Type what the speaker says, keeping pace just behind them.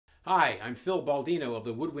Hi, I'm Phil Baldino of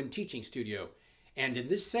the Woodwind Teaching Studio, and in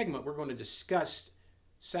this segment we're going to discuss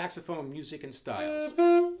saxophone music and styles.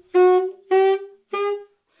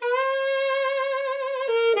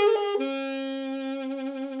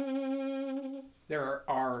 There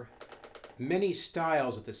are many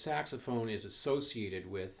styles that the saxophone is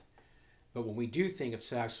associated with, but when we do think of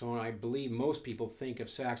saxophone, I believe most people think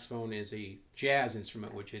of saxophone as a jazz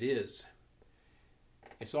instrument, which it is.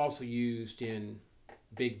 It's also used in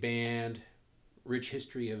big band, rich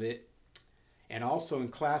history of it, and also in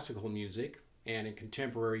classical music and in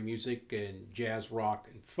contemporary music and jazz, rock,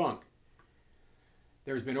 and funk.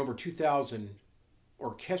 There's been over 2,000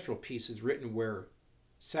 orchestral pieces written where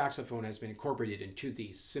saxophone has been incorporated into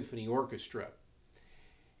the symphony orchestra.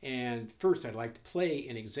 And first I'd like to play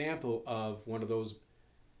an example of one of those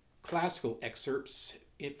classical excerpts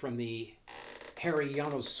from the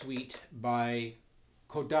Hariyano Suite by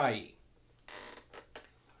Kodai.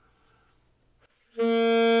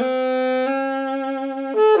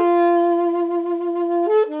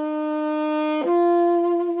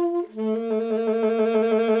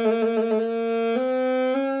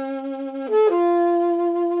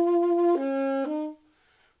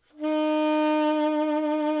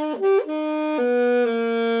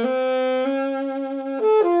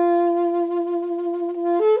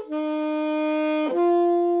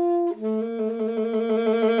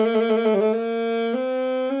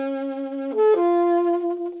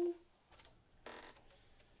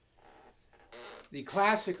 The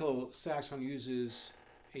classical saxophone uses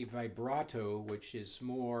a vibrato, which is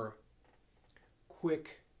more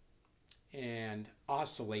quick and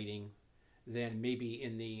oscillating than maybe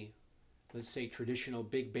in the, let's say, traditional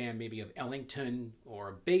big band, maybe of Ellington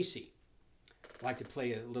or Basie. I'd like to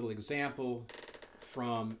play a little example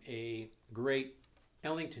from a great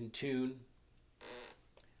Ellington tune,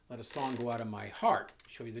 Let a Song Go Out of My Heart,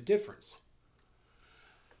 show you the difference.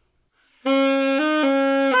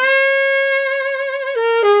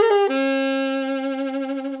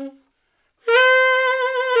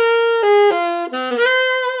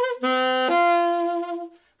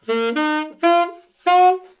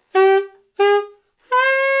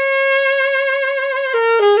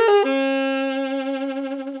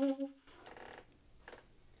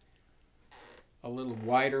 A little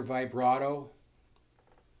wider vibrato,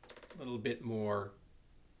 a little bit more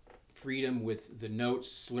freedom with the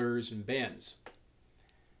notes, slurs, and bends.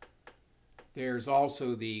 There's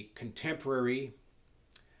also the contemporary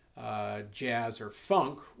jazz or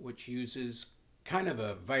funk, which uses kind of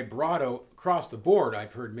a vibrato across the board.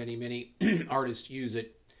 I've heard many artists use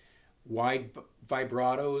it, wide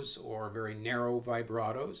vibratos or very narrow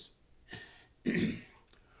vibratos.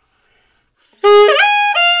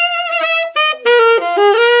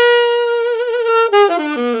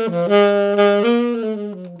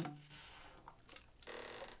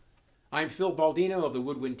 I'm Phil Baldino of the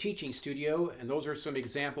Woodwind Teaching Studio, and those are some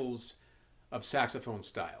examples of saxophone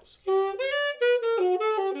styles.